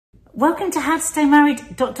Welcome to How to Stay Married, ...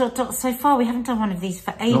 So far. We haven't done one of these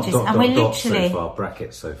for ages. Not ... and we're literally... so far,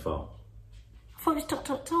 brackets so far. I thought it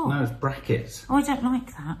was ... No, it's brackets. Oh, I don't like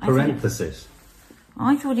that. Parenthesis.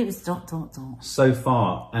 I thought it was ... So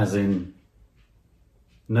far, as in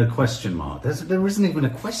no question mark. There isn't even a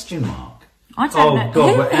question mark. I don't know.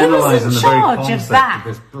 God, we're analysing the very concept of that?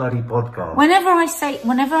 of this bloody podcast. Whenever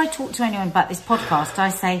I talk to anyone about this podcast, I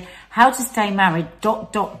say, how to stay married ...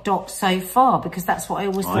 so far, because that's what I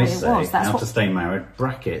always thought it was. That's how to stay married,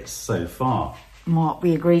 brackets, so far. Mark,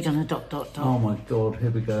 we agreed on a ... Oh my God,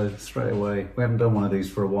 here we go, straight away. We haven't done one of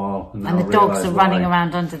these for a while. And the dogs are running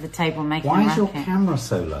around under the table making a racket. Why is your camera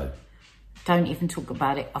so low? Don't even talk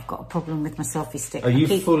about it. I've got a problem with my selfie stick. Are you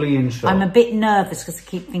fully in shot? I'm a bit nervous because I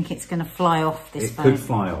keep thinking it's going to fly off this phone. It could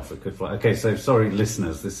fly off. It could fly. Okay, so sorry,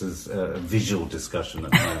 listeners. This is a visual discussion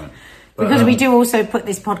at the moment. But, because we do also put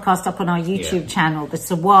this podcast up on our YouTube channel, the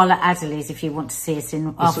Sawala Adderleys, if you want to see us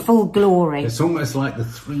in our full glory. It's almost like the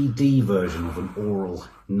 3D version of an oral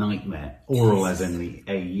nightmare. Oral as in the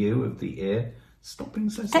AU of the ear. Stop being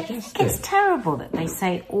so suggestive. It's terrible that they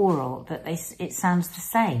say oral, that it sounds the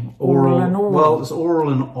same. Oral and oral. Well, it's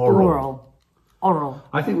oral and oral. Oral.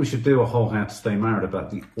 I think we should do a whole How to Stay Married about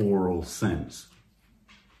the oral sense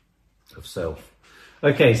of self.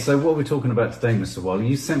 Okay, so what are we talking about today, Mr. Wiley?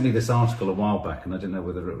 You sent me this article a while back, and I didn't know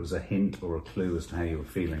whether it was a hint or a clue as to how you were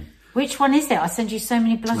feeling. Which one is it? I send you so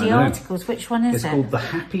many bloody articles. Which one is it? It's called The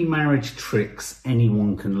Happy Marriage Tricks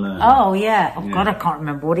Anyone Can Learn. Oh, yeah. Oh, God, I can't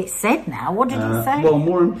remember what it said now. What did it say? Well,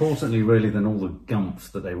 more importantly, really, than all the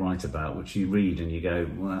gumph that they write about, which you read and you go,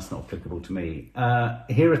 well, that's not applicable to me.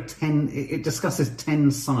 Here are 10... It discusses 10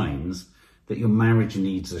 signs that your marriage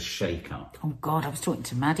needs a shake-up. Oh, God, I was talking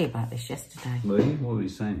to Maddie about this yesterday. Were you? What were you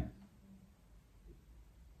saying?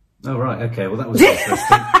 Oh, right, okay, well, that was interesting.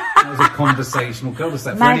 That was a conversational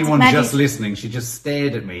cul-de-sac. For anyone just listening, she just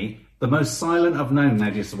stared at me. The most silent I've known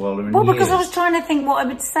Nadia Sawala in years. Well, because I was trying to think what I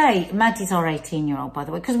would say. Maddie's our 18-year-old, by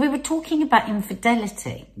the way, because we were talking about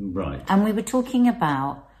infidelity. Right. And we were talking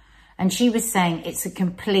about, and she was saying it's a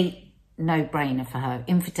complete no-brainer for her.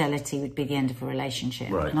 Infidelity would be the end of a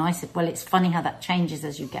relationship. Right. And I said, well, it's funny how that changes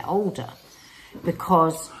as you get older,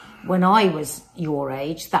 because when I was your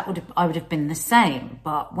age, I would have been the same.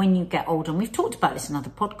 But when you get older, and we've talked about this in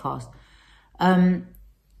other podcasts,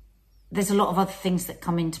 there's a lot of other things that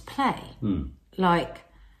come into play. Like,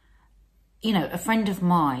 you know, a friend of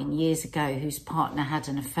mine years ago whose partner had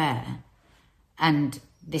an affair, and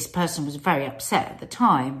this person was very upset at the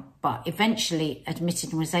time, but eventually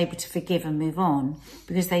admitted and was able to forgive and move on,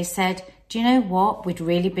 because they said, do you know what? We'd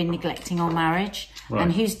really been neglecting our marriage. Right.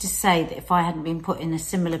 And who's to say that if I hadn't been put in a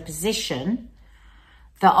similar position,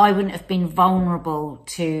 that I wouldn't have been vulnerable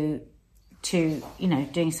to you know,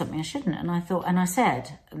 doing something I shouldn't. And I thought, and I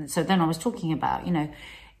said, and so then I was talking about, you know,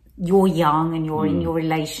 you're young and you're in your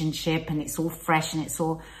relationship and it's all fresh and it's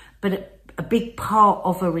all, but a big part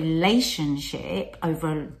of a relationship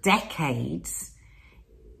over decades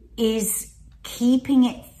is keeping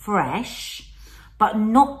it fresh, but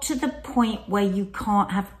not to the point where you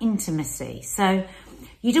can't have intimacy. So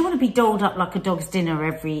you don't want to be dolled up like a dog's dinner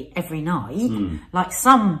every night. Like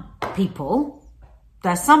some people,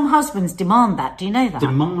 there's some husbands demand that. Do you know that?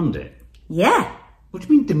 Demand it? Yeah. What do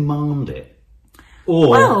you mean demand it? Or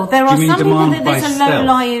well, there are some people that there's a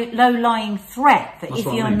low-lying threat that if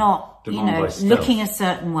you're not, demand, you know, looking a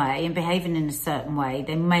certain way and behaving in a certain way,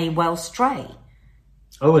 they may well stray.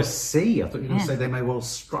 Oh, I see. I thought you were going to say they may well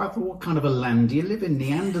stray. What kind of a land do you live in?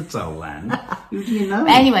 Neanderthal land? Who do you know?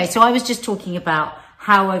 But anyway, so I was just talking about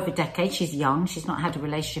how over decades, she's young, she's not had a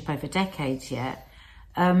relationship over decades yet,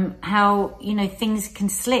 how, you know, things can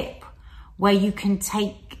slip where you can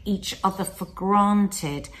take each other for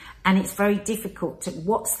granted, and it's very difficult to,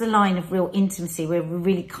 what's the line of real intimacy where we're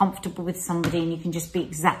really comfortable with somebody and you can just be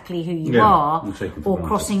exactly who you are, or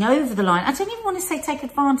crossing over the line. I don't even want to say take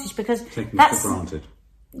advantage, because that's... for granted.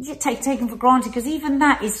 Taken for granted, because even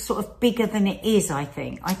that is sort of bigger than it is, I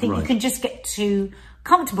think. I think you can just get too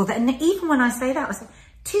comfortable. And even when I say that, I say,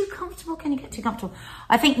 too comfortable? Can you get too comfortable?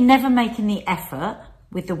 I think never making the effort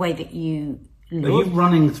with the way that you look. Are you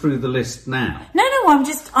running through the list now? No, I'm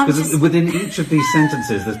just... within each of these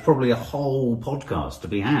sentences, there's probably a whole podcast to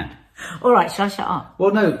be had. All right, shall I shut up?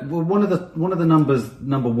 Well, no. Well, one of the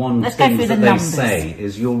number one things that they say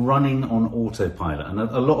is you're running on autopilot, and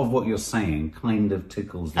a lot of what you're saying kind of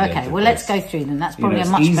tickles the edge of this. Let's go through them. That's probably a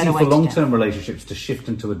much better way to do it. It's easy for long-term relationships to shift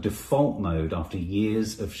into a default mode after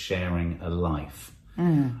years of sharing a life.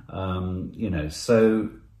 You know, so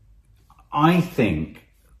I think,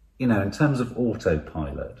 you know, in terms of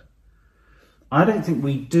autopilot, I don't think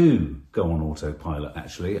we do go on autopilot,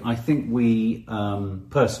 actually. I think we,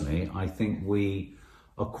 personally, I think we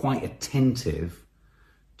are quite attentive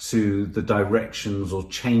to the directions or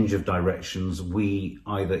change of directions we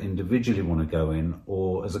either individually want to go in,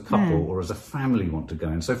 or as a couple or as a family want to go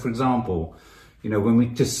in. So, for example, you know, when we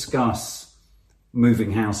discuss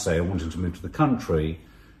moving house, say, or wanting to move to the country,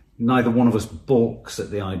 neither one of us balks at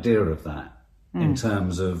the idea of that in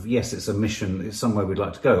terms of, yes, it's a mission, it's somewhere we'd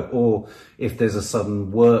like to go. Or if there's a sudden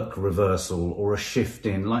work reversal or a shift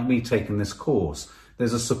in, like me taking this course,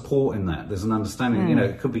 there's a support in that. There's an understanding. You know,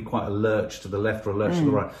 it could be quite a lurch to the left or a lurch to the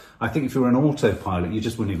right. I think if you're an autopilot, you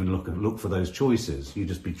just wouldn't even look for those choices. You'd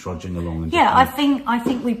just be trudging along. And I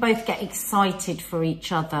think we both get excited for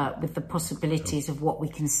each other with the possibilities of what we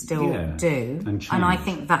can still do, and I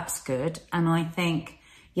think that's good. And I think,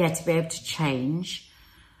 to be able to change.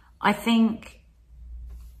 I think.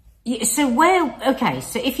 So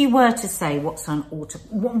if you were to say what's on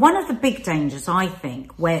one of the big dangers, I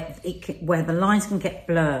think, where the lines can get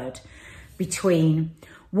blurred between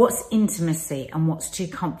what's intimacy and what's too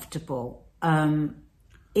comfortable,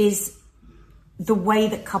 is the way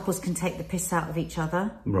that couples can take the piss out of each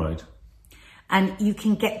other. Right. And you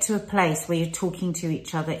can get to a place where you're talking to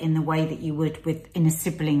each other in the way that you would in a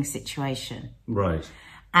sibling situation. Right.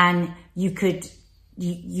 And you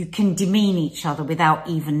can demean each other without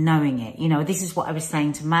even knowing it. You know, this is what I was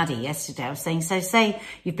saying to Maddie yesterday. I was saying, so say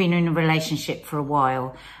you've been in a relationship for a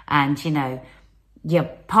while and, you know, your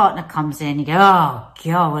partner comes in, you go, oh,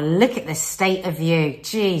 God, well, look at the state of you.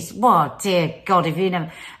 Jeez, what, dear God, if you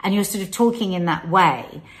never... And you're sort of talking in that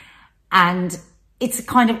way. And it's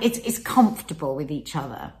it's comfortable with each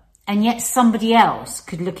other. And yet somebody else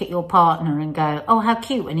could look at your partner and go, oh, how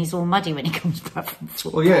cute, when he's all muddy when he comes back from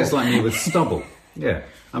football. Well, yeah, it's like me with stubble. Yeah,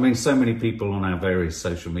 I mean, so many people on our various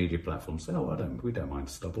social media platforms say, "Oh, we don't mind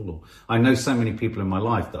stubble." Or I know so many people in my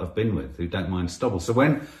life that I've been with who don't mind stubble. So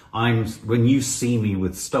when you see me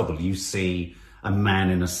with stubble, you see a man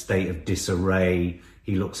in a state of disarray.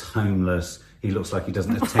 He looks homeless. He looks like he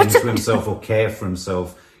doesn't attend to himself or care for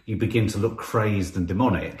himself. You begin to look crazed and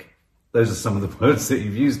demonic. Those are some of the words that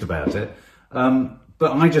you've used about it.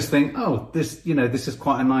 But I just think, this is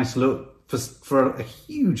quite a nice look. For a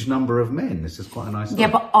huge number of men, this is quite a nice look. Yeah,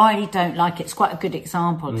 but I don't like it. It's quite a good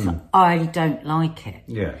example. It's like, I don't like it.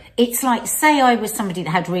 Yeah. It's like, say I was somebody that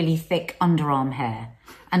had really thick underarm hair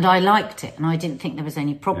and I liked it and I didn't think there was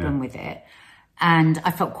any problem with it. And I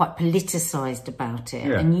felt quite politicised about it.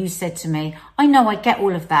 Yeah. And you said to me, I know, I get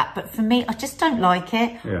all of that, but for me, I just don't like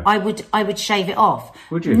it. Yeah. I would shave it off.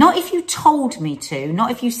 Would you? Not if you told me to, not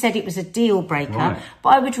if you said it was a deal breaker, but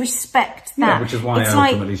I would respect that. Yeah, which is why I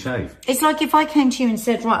ultimately shave. It's like if I came to you and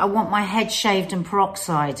said, right, I want my head shaved and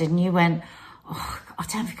peroxide, and you went, oh, I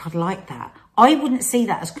don't think I'd like that. I wouldn't see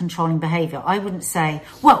that as controlling behaviour. I wouldn't say,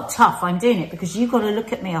 well, tough, I'm doing it, because you've got to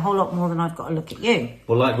look at me a whole lot more than I've got to look at you.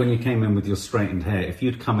 Well, like when you came in with your straightened hair, if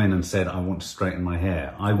you'd come in and said, I want to straighten my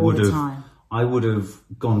hair, I would have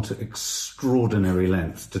gone to extraordinary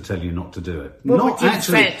lengths to tell you not to do it. Not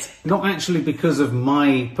actually because of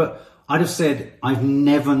but I'd have said, I've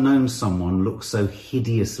never known someone look so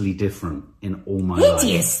hideously different in all my life.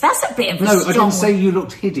 Hideous? That's a bit of a No, I didn't say you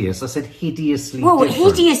looked hideous. I said hideously different. Well,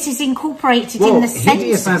 hideous is incorporated in the sentence.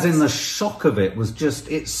 Hideous as in the shock of it was just,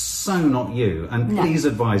 it's so not you. And please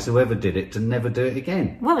advise whoever did it to never do it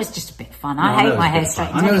again. Well, it's just a bit of fun. I hate my hair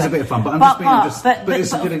straightened. I know it's a bit of fun, but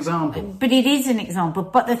it's a good example. But it is an example.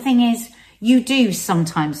 But the thing is, you do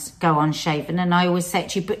sometimes go unshaven, and I always say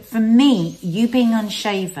to you, but for me, you being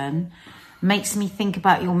unshaven makes me think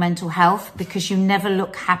about your mental health, because you never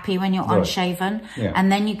look happy when you're unshaven,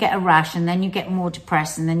 and then you get a rash, and then you get more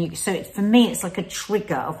depressed, and then for me, it's like a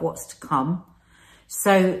trigger of what's to come.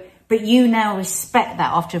 So, but you now respect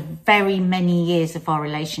that after very many years of our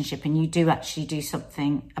relationship, and you do actually do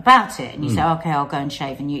something about it, and you say, okay, I'll go and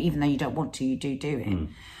shave, and even though you don't want to, you do it.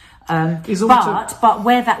 But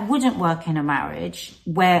where that wouldn't work in a marriage,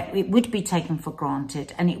 where it would be taken for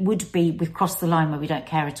granted, and it would be, we've crossed the line where we don't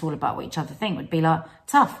care at all about what each other think, would be like,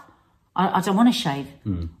 tough, I don't want to shave.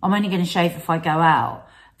 I'm only going to shave if I go out.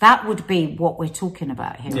 That would be what we're talking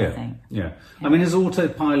about here, I think. Yeah. I mean, is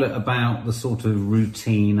autopilot about the sort of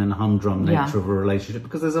routine and humdrum nature of a relationship?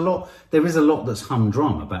 Because there is a lot that's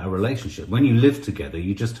humdrum about a relationship. When you live together,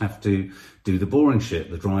 you just have to do the boring shit,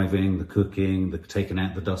 the driving, the cooking, the taking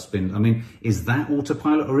out the dustbin. I mean, is that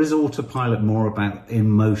autopilot, or is autopilot more about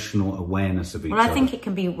emotional awareness of each other? Well, I think it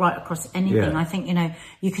can be right across anything. Yeah. I think,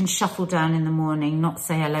 you can shuffle down in the morning, not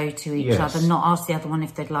say hello to each other, not ask the other one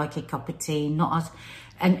if they'd like a cup of tea, not ask...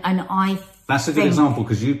 And That's a good example,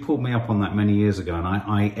 because you pulled me up on that many years ago, and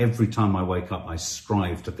I every time I wake up, I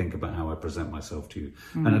strive to think about how I present myself to you.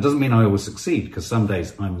 And it doesn't mean I always succeed, because some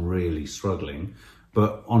days I'm really struggling.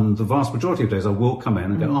 But on the vast majority of days, I will come in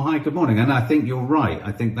and go, oh, hi, good morning. And I think you're right.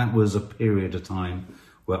 I think that was a period of time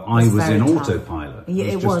where I was in autopilot. Yeah,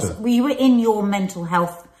 it was. You were in your mental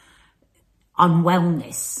health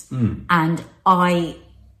unwellness.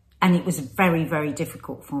 And it was very, very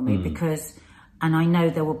difficult for me because, and I know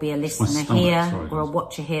there will be a listener here or a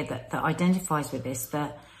watcher here that identifies with this,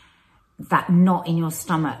 that knot in your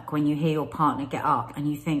stomach when you hear your partner get up and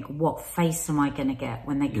you think, what face am I going to get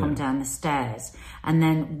when they come down the stairs? And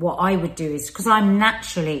then what I would do is, because I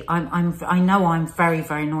know I'm very,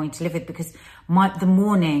 very annoying to live with, because the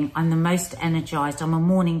morning I'm the most energized. I'm a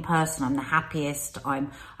morning person. I'm the happiest. And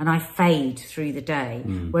I fade through the day.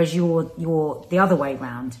 Whereas you're the other way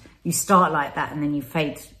round. You start like that and then you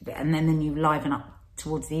fade, and then you liven up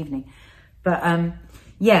towards the evening. But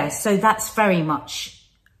so that's very much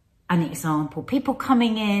an example. People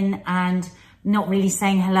coming in and not really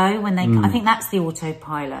saying hello when they, I think that's the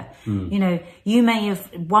autopilot. You know,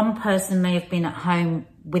 one person may have been at home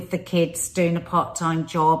with the kids doing a part-time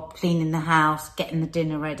job, cleaning the house, getting the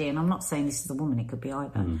dinner ready. And I'm not saying this is the woman, it could be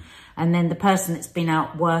either. And then the person that's been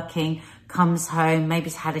out working comes home,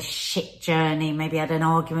 maybe's had a shit journey, maybe had an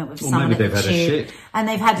argument with someone at the tube, and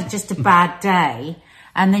they've had just a bad day.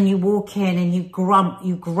 And then you walk in and you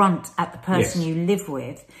grunt at the person you live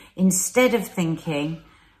with, instead of thinking,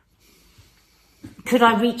 could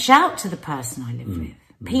I reach out to the person I live with?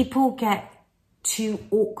 People get too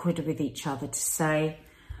awkward with each other to say,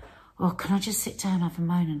 oh, can I just sit down and have a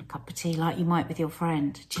moan and a cup of tea like you might with your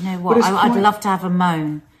friend? Do you know what? I'd love to have a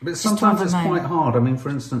moan. But sometimes it's quite hard. I mean, for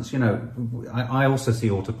instance, you know, I also see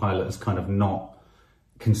autopilot as kind of not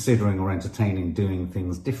considering or entertaining doing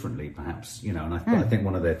things differently, perhaps, you know, and I think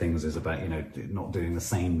one of their things is about, you know, not doing the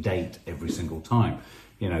same date every single time,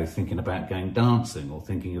 you know, thinking about going dancing or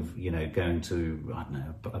thinking of, you know, going to, I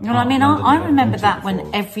don't know. No, I mean, I remember that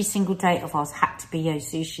when every single date of ours had to be Yo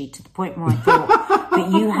Sushi, to the point where I thought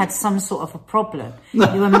that you had some sort of a problem. You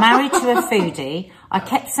were married to a foodie. I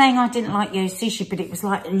kept saying I didn't like Yo Sushi, but it was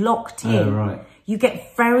like locked in. Oh, right. You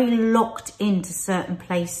get very locked into certain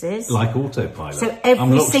places. Like autopilot. So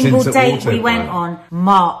every single date we went on,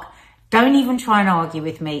 Mark, don't even try and argue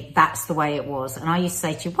with me. That's the way it was. And I used to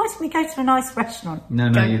say to you, why don't we go to a nice restaurant? No,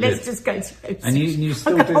 let's just go to And you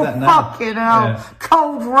still do that now. Fucking hell.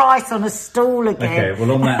 Cold rice on a stool again. Okay,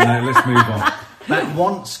 well, on that note, let's move on. That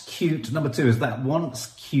once cute, number 2 is that once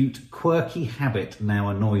cute, quirky habit now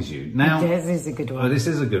annoys you. Now, this is a good one. Oh, this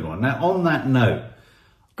is a good one. Now, on that note,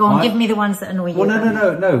 go on, give me the ones that annoy you. Well,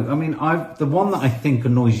 no. I mean, the one that I think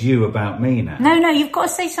annoys you about me now. No, you've got to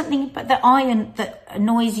say something that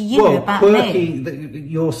annoys you about quirky, me.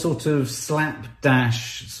 Your sort of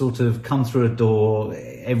slapdash, sort of come through a door,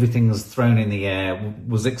 everything was thrown in the air,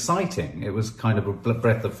 was exciting. It was kind of a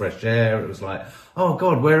breath of fresh air. It was like, oh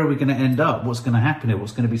God, where are we going to end up? What's going to happen here?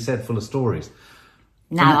 What's going to be said, full of stories?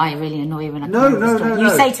 Now I really annoy you when I come No. You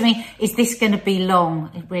say to me, is this going to be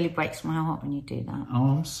long? It really breaks my heart when you do that.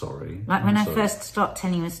 Oh, I'm sorry. Like when I first start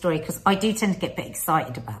telling you a story, because I do tend to get a bit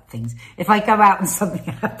excited about things. If I go out and something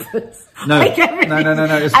happens, No. You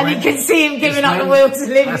can see him giving up the will to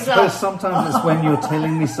live. I suppose sometimes it's when you're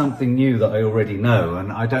telling me something new that I already know,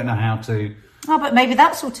 and I don't know how to... Oh, but maybe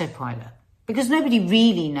that's autopilot. Because nobody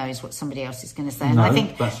really knows what somebody else is going to say. And I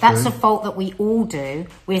think that's a fault that we all do.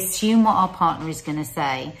 We assume what our partner is going to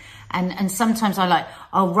say. And sometimes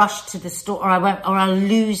I'll rush to the store, or I'll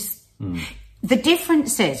lose. The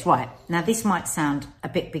difference is, right, now this might sound a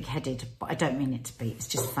bit big-headed, but I don't mean it to be. It's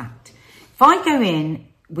just fact. If I go in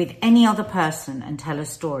with any other person and tell a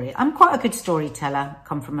story, I'm quite a good storyteller,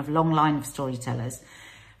 come from a long line of storytellers.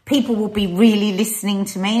 People will be really listening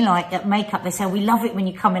to me, like at makeup. They say, we love it when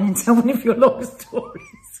you come in and tell one of your long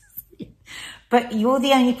stories. But you're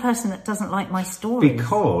the only person that doesn't like my stories.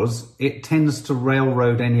 Because it tends to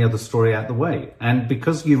railroad any other story out the way. And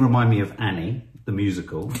because you remind me of Annie, the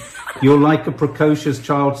musical, you're like a precocious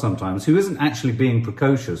child sometimes who isn't actually being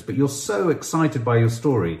precocious, but you're so excited by your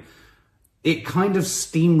story, it kind of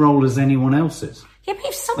steamrollers anyone else's. Yeah, but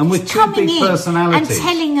if somebody's coming in and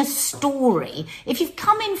telling a story, if you've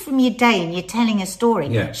come in from your day and you're telling a story,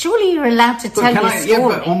 surely you're allowed to tell your story. Yeah,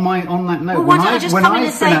 but on that note, well, why don't I just come in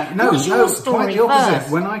and say, what's your story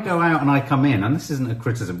first? When I go out and I come in, and this isn't a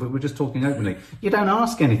criticism, but we're just talking openly, you don't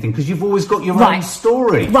ask anything because you've always got your own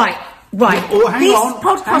story. Right. Right, hang this on,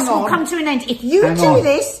 podcast will come to an end. If you do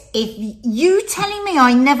this, if you telling me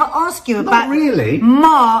I never ask you about... Not really.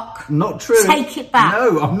 Mark. Not true. Take it back.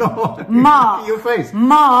 No, I'm not. Mark. Your face.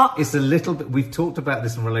 Mark. It's a little bit... We've talked about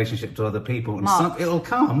this in relationship to other people. And it'll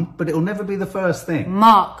come, but it'll never be the first thing.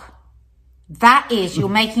 Mark. That is, you're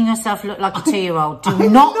making yourself look like a 2-year-old. Do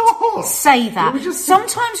not say that.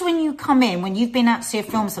 Sometimes when you come in, when you've been out to see a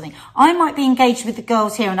film or something, I might be engaged with the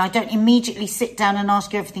girls here and I don't immediately sit down and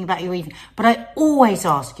ask you everything about your evening. But I always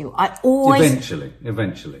ask you. Eventually.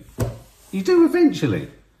 You do eventually.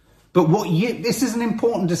 But this is an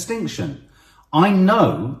important distinction. I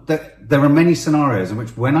know that there are many scenarios in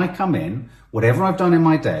which when I come in, whatever I've done in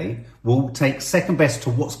my day will take second best to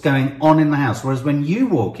what's going on in the house. Whereas when you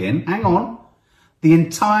walk in, hang on, the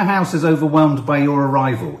entire house is overwhelmed by your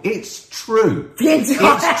arrival. It's true. It's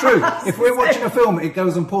true. If we're watching a film, it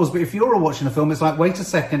goes on pause. But if you're watching a film, it's like, wait a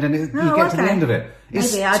second, and you get to the end of it.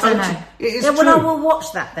 Maybe, I don't know. It is true. Well, I will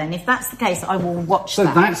watch that then. If that's the case, I will watch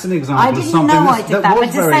that. So that's an example I of didn't something know I did that, but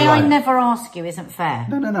to say I right. never ask you isn't fair.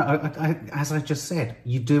 No. As I just said,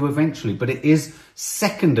 you do eventually, but it is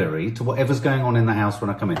secondary to whatever's going on in the house when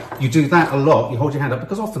I come in. You do that a lot. You hold your hand up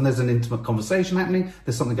because often there's an intimate conversation happening.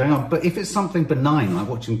 There's something going on. But if it's something benign like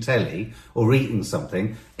watching telly or eating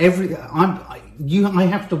something, I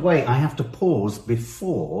have to wait. I have to pause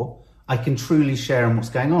before I can truly share on what's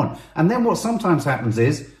going on. And then what sometimes happens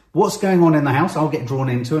is what's going on in the house, I'll get drawn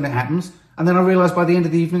into and it happens. And then I realise by the end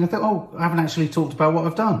of the evening, I thought, oh, I haven't actually talked about what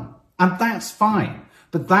I've done. And that's fine.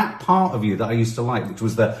 But that part of you that I used to like, which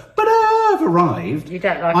was the, but I've arrived. You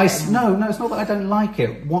don't like it? No, it's not that I don't like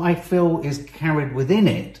it. What I feel is carried within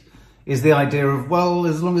it is the idea of, well,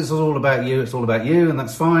 as long as it's all about you, it's all about you, and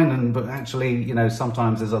that's fine. But actually,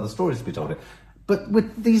 sometimes there's other stories to be told.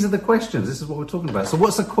 But these are the questions. This is what we're talking about. So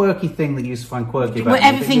what's a quirky thing that you used to find quirky about Well,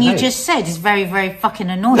 everything you just said is very, very fucking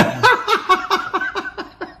annoying.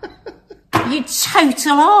 You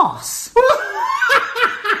total arse.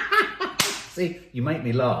 See, you make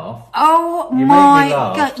me laugh. Oh my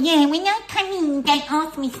God. Yeah, when you come in, don't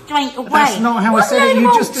ask me straight away. That's not how I said it.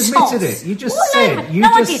 You just admitted it. You just said. No,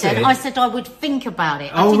 I didn't. I said I would think about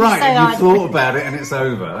it. Oh, right. You thought about it and it's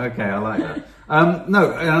over. Okay, I like that.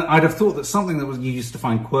 No, I'd have thought that something that you used to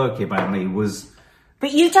find quirky about me was...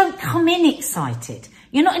 But you don't come in excited.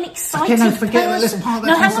 You're not an excited person. Forget that. Let's part that.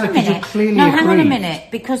 No, hang on a minute. Hang on a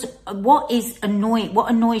minute. Because what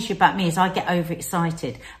annoys you about me is I get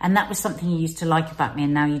overexcited, and that was something you used to like about me,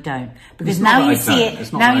 and now you don't. Because now you see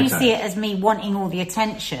it. Now you see it as me wanting all the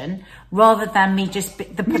attention, rather than me just.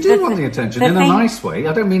 You do want the attention in a nice way.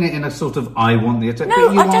 I don't mean it in a sort of I want the attention. No,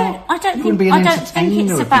 I don't think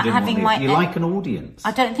it's about having my. You like an audience.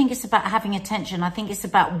 I don't think it's about having attention. I think it's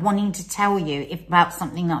about wanting to tell you about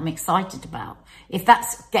something that I'm excited about. If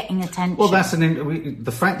that's getting attention. Well,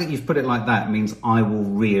 the fact that you've put it like that means I will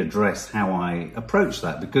readdress how I approach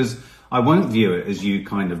that, because I won't view it as you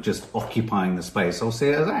kind of just occupying the space. I'll see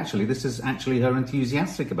it as actually, this is actually her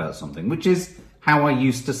enthusiastic about something, which is how I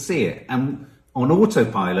used to see it. And on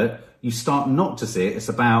autopilot, you start not to see it. It's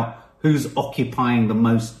about who's occupying the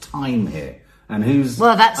most time here. And who's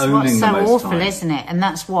that's owning what's so the most awful, time. Isn't it? And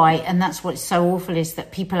that's what's so awful is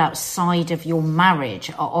that people outside of your marriage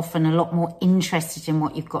are often a lot more interested in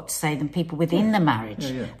what you've got to say than people within the marriage.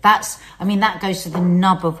 Yeah. That goes to the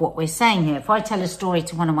nub of what we're saying here. If I tell a story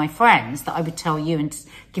to one of my friends that I would tell you and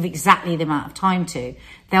give exactly the amount of time to,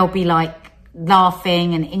 they'll be like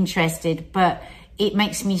laughing and interested, but it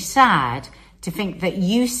makes me sad to think that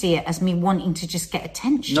you see it as me wanting to just get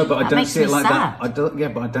attention. No, but I don't see it like sad.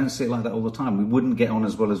 that. But I don't see it like that all the time. We wouldn't get on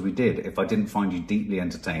as well as we did if I didn't find you deeply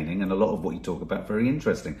entertaining, and a lot of what you talk about very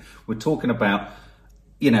interesting. We're talking about,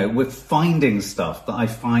 we're finding stuff that I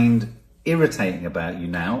find irritating about you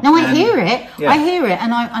now. No, I hear it. Yeah. I hear it,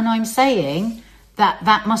 and I'm saying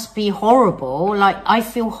that must be horrible. Like, I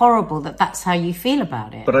feel horrible that that's how you feel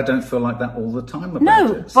about it. But I don't feel like that all the time about it.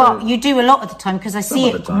 No, but you do a lot of the time, because I see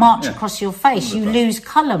it march across your face. You lose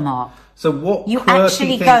colour, Mark. So what you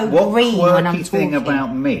actually go green when I'm talking. What quirky thing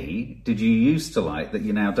about me did you used to like that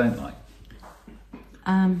you now don't like?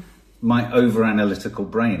 My over-analytical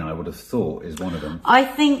brain, I would have thought, is one of them. I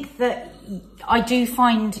think that I do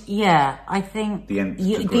find, I think the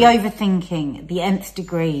overthinking, the nth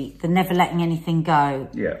degree, the never letting anything go,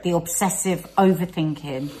 the obsessive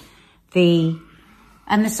overthinking,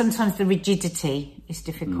 and sometimes the rigidity is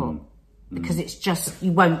difficult because it's just,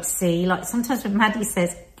 you won't see. Like sometimes when Maddie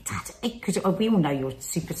says, Dad, because we all know you're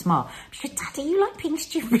super smart. She goes, Daddy, you like being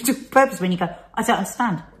stupid on purpose when you go, I don't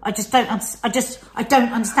understand. I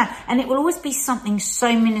don't understand. And it will always be something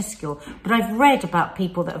so minuscule. But I've read about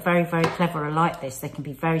people that are very, very clever are like this. They can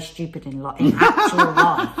be very stupid in actual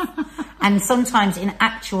life. And sometimes in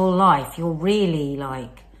actual life, you're really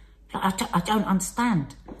like I don't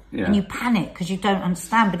understand. Yeah. And you panic because you don't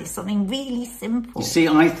understand, but it's something really simple. You see,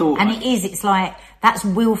 I thought... And it's like, that's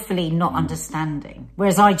willfully not understanding.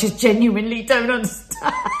 Whereas I just genuinely don't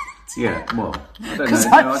understand. Yeah, well, I don't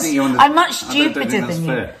know. I think I'm much stupider than you.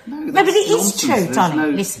 Fair. No, but it is true,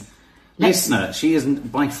 darling. Listen. Listener, she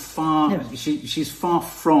isn't by far... No. She's far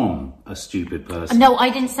from a stupid person. No,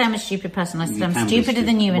 I didn't say I'm a stupid person. I said I'm stupider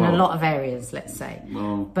than you in a lot of areas, let's say.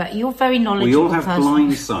 Well, but you're very knowledgeable. We all have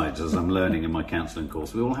blind sides, as I'm learning in my counselling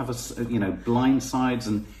course. We all have, blind sides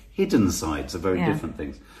and hidden sides are very different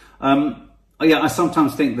things. I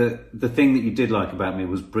sometimes think that the thing that you did like about me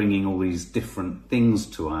was bringing all these different things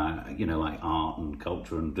to our, like art and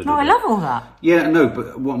culture and... No, I love all that. Yeah, no,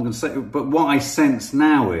 but what I'm going to say... But what I sense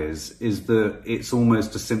now is that it's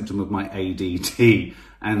almost a symptom of my ADD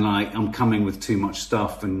and, like, I'm coming with too much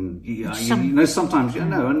stuff and, sometimes,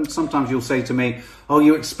 and sometimes you'll say to me, oh,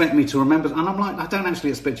 you expect me to remember... And I'm like, I don't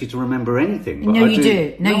actually expect you to remember anything. But No, you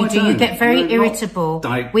do. No, you do. You get very irritable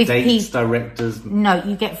with dates, directors... No,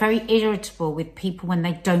 you get very irritable with people when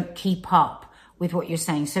they don't keep up with what you're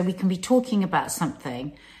saying. So we can be talking about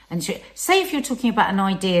something, and say if you're talking about an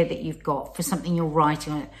idea that you've got for something you're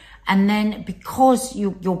writing on, and then because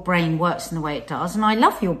your brain works in the way it does, and I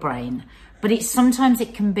love your brain, but sometimes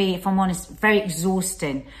it can be, if I'm honest, very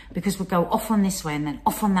exhausting because we'll go off on this way and then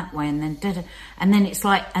off on that way and then and then it's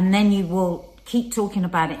like, and then you will keep talking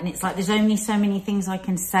about it and it's like there's only so many things I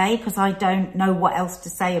can say because I don't know what else to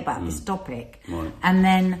say about this topic. Right. And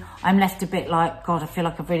then I'm left a bit like, God, I feel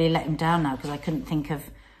like I've really let him down now because I couldn't think of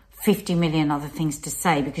 50 million other things to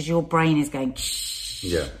say because your brain is going shh.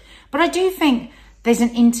 Yeah. But I do think there's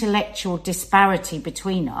an intellectual disparity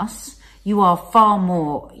between us. You are far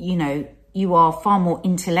more, you are far more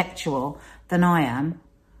intellectual than I am.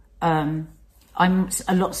 I'm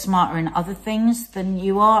a lot smarter in other things than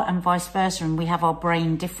you are and vice versa. And we have our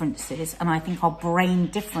brain differences. And I think our brain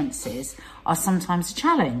differences are sometimes a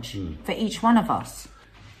challenge for each one of us.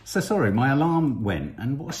 So sorry, my alarm went.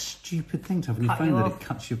 And what a stupid thing to have on your phone that it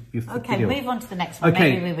cuts your Okay, video. Move on to the next one.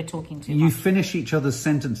 Okay. Maybe we were talking too much. You finish each other's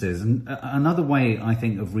sentences. And another way, I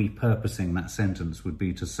think, of repurposing that sentence would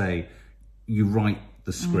be to say, you write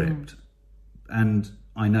the script. And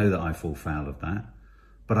I know that I fall foul of that,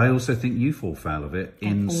 but I also think you fall foul of it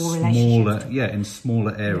in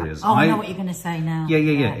smaller areas. Yeah. Oh, I know what you're going to say now. Yeah,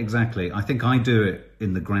 exactly. I think I do it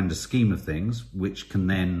in the grander scheme of things, which can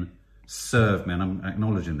then serve me, and I'm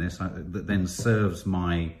acknowledging this, that then serves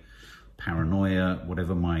my paranoia,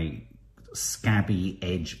 whatever my scabby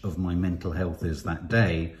edge of my mental health is that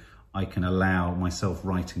day. I can allow myself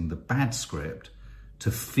writing the bad script to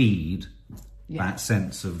feed that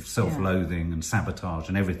sense of self-loathing and sabotage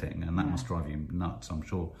and everything, and that must drive you nuts, I'm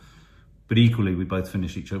sure. But equally, we both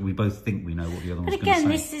finish each other. We both think we know what the other one's going to say. But again,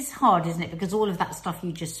 this is hard, isn't it? Because all of that stuff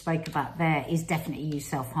you just spoke about there is definitely you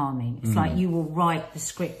self-harming. It's like you will write the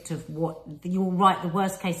script of you will write the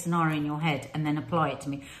worst case scenario in your head and then apply it to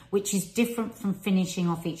me, which is different from finishing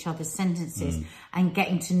off each other's sentences and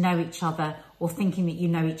getting to know each other or thinking that you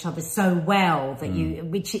know each other so well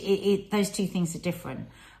that those two things are different.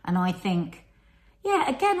 And I think... Yeah,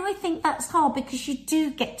 again, I think that's hard because you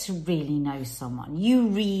do get to really know someone. You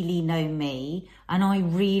really know me and I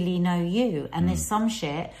really know you. And there's some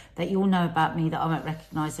shit that you'll know about me that I won't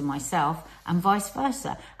recognise in myself and vice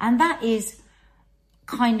versa. And that is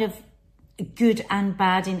kind of good and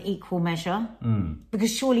bad in equal measure.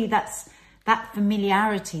 Because surely that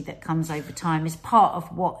familiarity that comes over time is part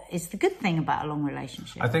of what is the good thing about a long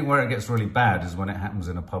relationship. I think where it gets really bad is when it happens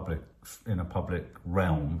in a public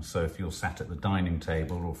realm. So if you're sat at the dining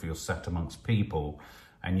table or if you're sat amongst people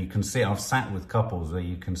and you can see, I've sat with couples where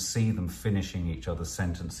you can see them finishing each other's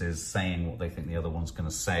sentences, saying what they think the other one's going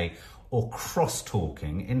to say, or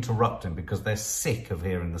cross-talking, interrupting because they're sick of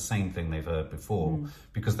hearing the same thing they've heard before,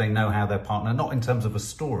 because they know how their partner, not in terms of a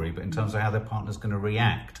story, but in terms of how their partner's going to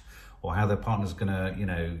react or how their partner's going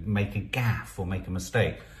to, make a gaffe or make a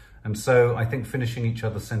mistake. And so I think finishing each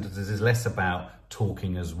other's sentences is less about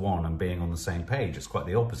talking as one and being on the same page. It's quite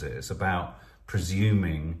the opposite. It's about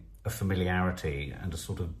presuming a familiarity and a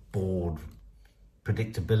sort of bored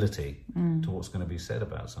predictability to what's going to be said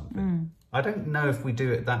about something. I don't know if we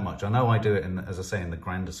do it that much. I know I do it, as I say, in the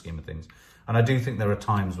grander scheme of things. And I do think there are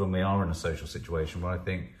times when we are in a social situation where I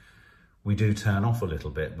think we do turn off a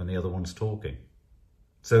little bit when the other one's talking.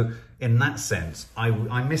 So in that sense, I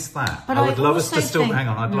miss that. But I would love us to also still think- hang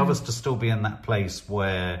on. I'd love us to still be in that place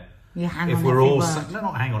where You hang if on we're every all word. sat, no,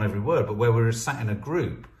 not hang on every word, but where we're sat in a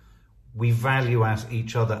group, we value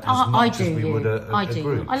each other as much as we would a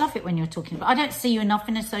group. I love it when you're talking about. I don't see you enough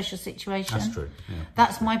in a social situation. That's true. Yeah.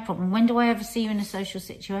 That's my problem. When do I ever see you in a social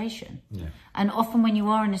situation? Yeah. And often when you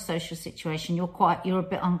are in a social situation, you're a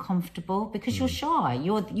bit uncomfortable because you're shy.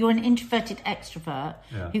 You're an introverted extrovert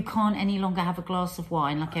who can't any longer have a glass of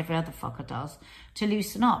wine like every other fucker does to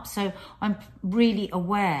loosen up. So I'm really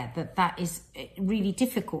aware that is really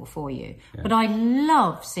difficult for you. Yeah. But I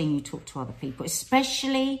love seeing you talk to other people,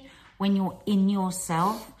 especially when you're in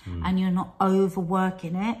yourself and you're not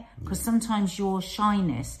overworking it, because sometimes your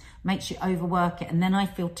shyness makes you overwork it, and then I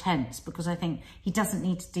feel tense because I think he doesn't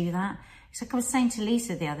need to do that. It's like I was saying to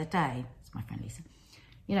Lisa the other day, it's my friend Lisa,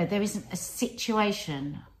 you know, there isn't a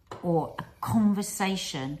situation or a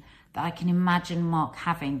conversation that I can imagine Mark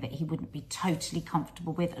having that he wouldn't be totally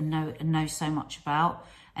comfortable with and know so much about.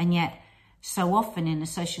 And yet so often in a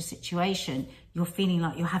social situation, you're feeling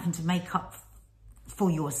like you're having to make up for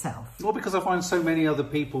yourself. Well, because I find so many other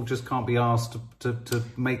people just can't be asked to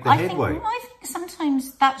make the headway. I think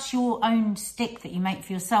sometimes that's your own stick that you make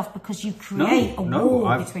for yourself because you create a wall between yourself. No,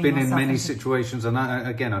 I've been in many situations, and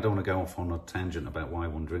again, I don't want to go off on a tangent about why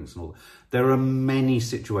one drinks and all that. There are many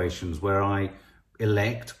situations where I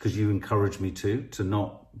elect, because you encourage me to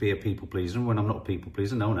not be a people pleaser, and when I'm not a people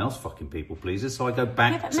pleaser, no one else fucking people pleases, so I go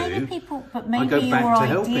back but to maybe your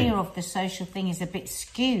helping. idea of the social thing is a bit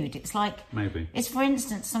skewed. It's like maybe it's, for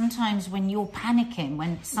instance, sometimes when you're panicking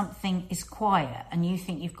when something is quiet and you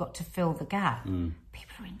think you've got to fill the gap,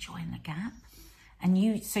 people are enjoying the gap. And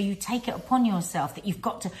you take it upon yourself that you've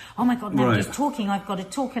got to, oh my God, nobody's talking, I've got to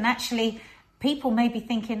talk. And actually, people may be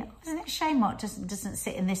thinking, isn't it a shame Mark doesn't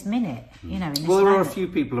sit in this minute, you know? In this there moment. are a few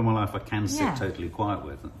people in my life I can sit totally quiet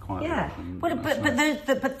with. But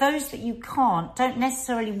those that you can't don't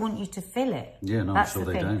necessarily want you to fill it. Yeah, no, That's I'm sure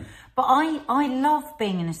the they thing. don't. But I love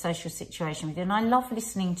being in a social situation with you, and I love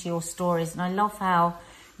listening to your stories, and I love how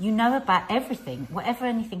you know about everything, whatever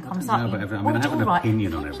anything comes up. I have an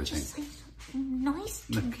opinion on everything. Just say something nice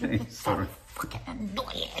to Okay, you. sorry. Fucking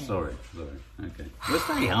annoying. Sorry. Okay. Well, it's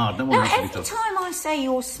very hard. No one wants to be Every told. time I say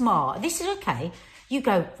you're smart, this is okay. You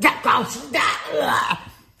go,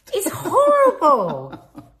 it's horrible.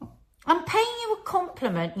 I'm paying you a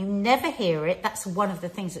compliment. You never hear it. That's one of the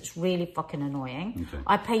things that's really fucking annoying. Okay.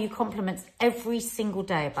 I pay you compliments every single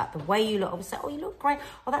day about the way you look. I would say, oh, you look great.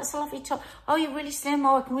 Oh, that's a lovely top. Oh, you're really slim.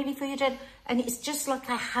 Oh, I can really feel you dead. And it's just like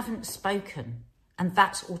I haven't spoken. And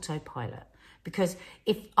that's autopilot. Because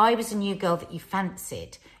if I was a new girl that you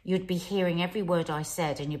fancied, you'd be hearing every word I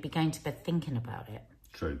said and you'd be going to bed thinking about it.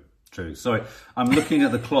 True. Sorry, I'm looking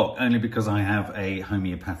at the clock only because I have a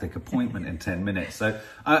homeopathic appointment in 10 minutes. So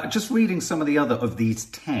just reading some of the other of these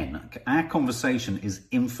 10, our conversation is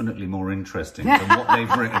infinitely more interesting than what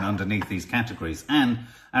they've written underneath these categories. And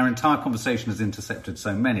our entire conversation has intercepted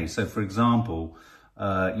so many. So, for example,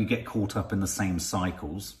 you get caught up in the same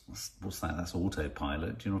cycles. What's that? That's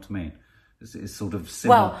autopilot. Do you know what I mean? It's sort of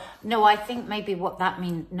similar. Well, no, I think maybe what that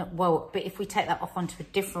means, but if we take that off onto a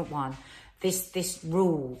different one, this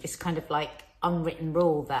rule, this kind of like unwritten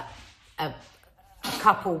rule that a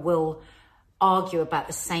couple will argue about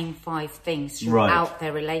the same 5 things throughout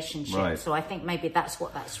their relationship. Right. So I think maybe that's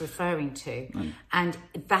what that's referring to. And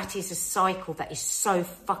that is a cycle that is so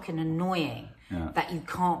fucking annoying that you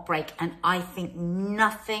can't break. And I think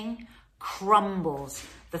nothing crumbles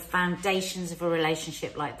the foundations of a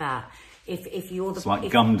relationship like that. If you're it's like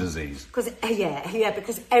gum disease. Because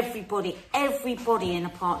because everybody in a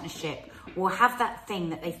partnership will have that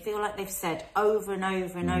thing that they feel like they've said over and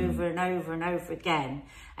over and over and over and over again,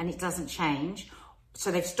 and it doesn't change.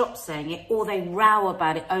 So they've stopped saying it, or they row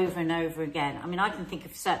about it over and over again. I mean, I can think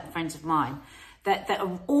of certain friends of mine that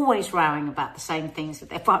are always rowing about the same things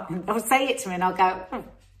with their partner. They'll say it to me, and I'll go,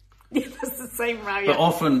 it's the same row. But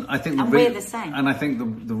often, I think we're the same. And I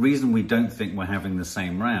think the reason we don't think we're having the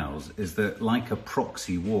same rows is that, like a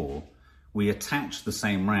proxy war, we attach the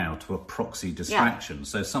same row to a proxy distraction. Yeah.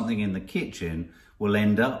 So something in the kitchen will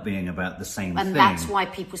end up being about the same thing. And that's why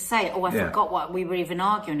people say, oh, I forgot what we were even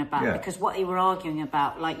arguing about. Yeah. Because what they were arguing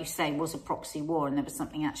about, like you say, was a proxy war, and there was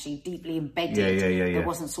something actually deeply embedded that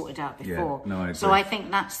wasn't sorted out before. Yeah. No, I agree. So I think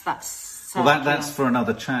that's well, that's for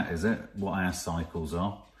another chat, is it? What our cycles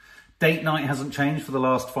are. Date night hasn't changed for the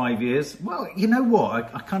last 5 years. Well, you know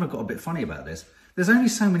what? I kind of got a bit funny about this. There's only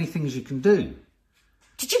so many things you can do.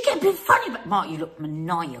 Did you get a bit funny about... Mark, you look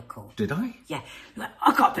maniacal. Did I? Yeah.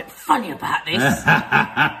 I got a bit funny about this.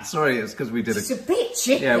 Sorry, it's because we did It's a bit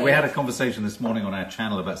cheeky. Yeah, we had a conversation this morning on our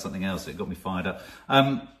channel about something else. It got me fired up.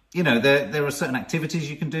 You know, there are certain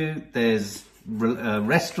activities you can do. There's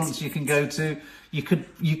restaurants you can go to. You could,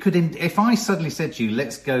 if I suddenly said to you,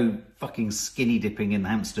 let's go fucking skinny dipping in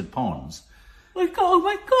Hampstead Ponds. Oh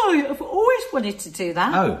my God, I've always wanted to do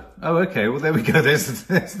that. Oh, okay. Well, there we go. There's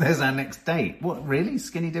our next date. What, really?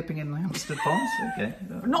 Skinny dipping in Hampstead Ponds? Okay.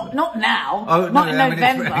 Not now. Oh, not in I mean,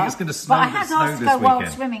 November. it's going to snow. But I had asked to go this wild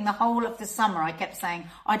weekend. swimming the whole of the summer. I kept saying,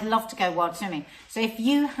 I'd love to go wild swimming. So if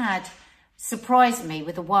you had surprised me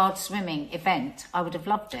with a wild swimming event, I would have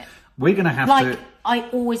loved it. We're going to have Like, to... I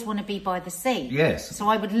always want to be by the sea. Yes. So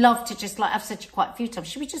I would love to just, like I've said to you quite a few times,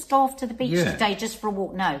 should we just go off to the beach today just for a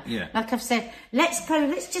walk? No. Yeah. Like I've said, let's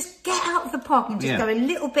just get out of the park and just go a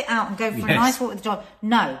little bit out and go for a nice walk with the dog.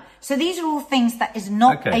 No. So these are all things that is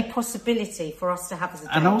not a possibility for us to have as a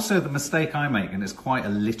date. And also the mistake I make, and it's quite a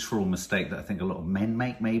literal mistake that I think a lot of men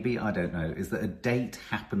make, maybe, I don't know, is that a date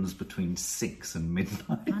happens between 6 and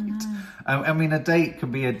midnight. I mean, a date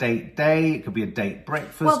could be a date day, it could be a date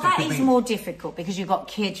breakfast. Well, that is more difficult because you've got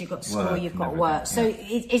kids, you've got school, you've got work. So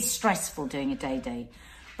it's stressful doing a day date.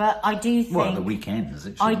 But I do think... Well, the weekends,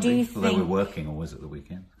 it should be. Although we're working always at the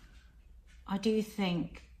weekend. I do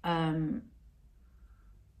think...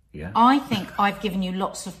 Yeah. I think I've given you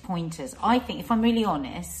lots of pointers. I think, if I'm really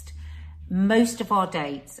honest, most of our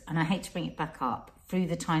dates, and I hate to bring it back up, through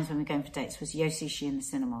the times when we're going for dates, was yo sushi in the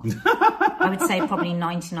cinema. I would say probably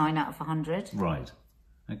 99 out of 100. Right.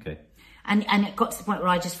 Okay. And it got to the point where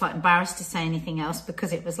I just felt embarrassed to say anything else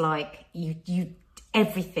because it was like, you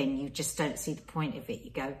everything, you just don't see the point of it.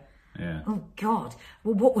 You go, oh God,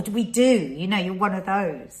 well, what would we do? You know, you're one of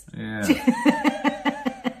those. Yeah.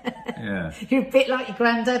 Yeah. You're a bit like your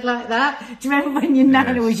granddad like that. Do you remember when your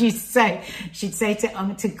nana always used to say, she'd say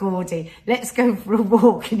to Gordy, let's go for a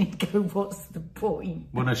walk, and he'd go, what's the point?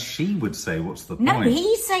 Well, no, she would say, what's the point? No,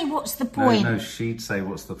 he'd say, what's the point? No, she'd say,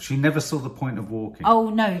 what's the... She never saw the point of walking. Oh,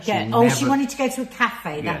 no, she wanted to go to a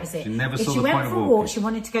cafe, that was it. She never saw if the she point went of for a walking. walk, she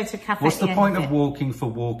wanted to go to a cafe What's at the the end point of of it. walking for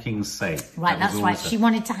walking's sake? Right, that's right. Also... She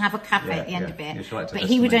wanted to have a cafe at the end of it. Yeah, she liked but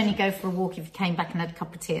he would only go for a walk if he came back and had a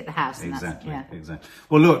cup of tea at the house. And exactly.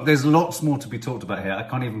 Well, look, there's lots more to be talked about here. I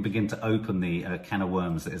can't even begin to open the can of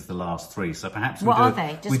worms that is the last three. So perhaps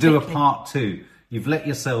we do a part 2. You've let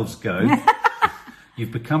yourselves go.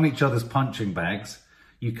 You've become each other's punching bags.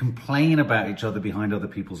 You complain about each other behind other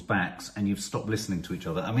people's backs, and you've stopped listening to each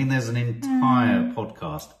other. I mean, there's an entire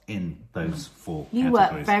podcast in those 4 categories. You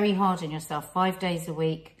work very hard on yourself, 5 days a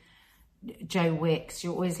week. Joe Wicks,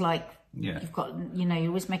 you're always like, you've got, you know, you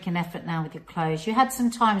always make an effort now with your clothes. You had some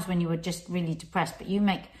times when you were just really depressed, but you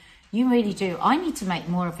really do. I need to make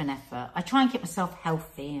more of an effort. I try and keep myself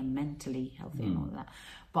healthy and mentally healthy and all of that.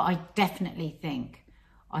 But I definitely think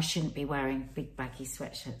I shouldn't be wearing big baggy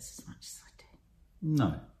sweatshirts as much as I do.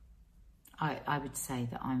 No. I would say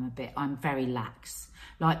that I'm very lax.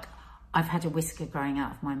 Like, I've had a whisker growing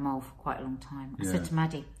out of my mole for quite a long time. I said to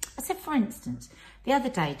Maddie, for instance, the other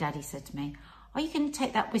day Daddy said to me, are you going to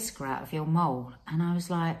take that whisker out of your mole? And I was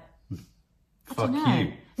like, Fuck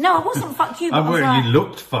you. No, I wasn't fuck you. I'm worried you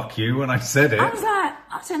looked fuck you when I said it. I was like,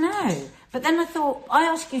 I don't know. But then I thought, I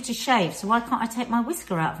asked you to shave, so why can't I take my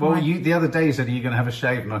whisker out of my... the other day you said, are you going to have a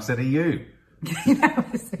shave? And I said, are you?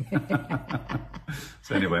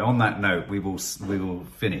 So anyway, on that note, we will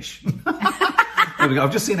finish. There we go.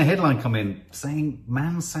 I've just seen a headline come in saying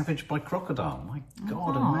 "Man savaged by crocodile." My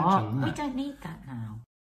God, imagine that. We don't need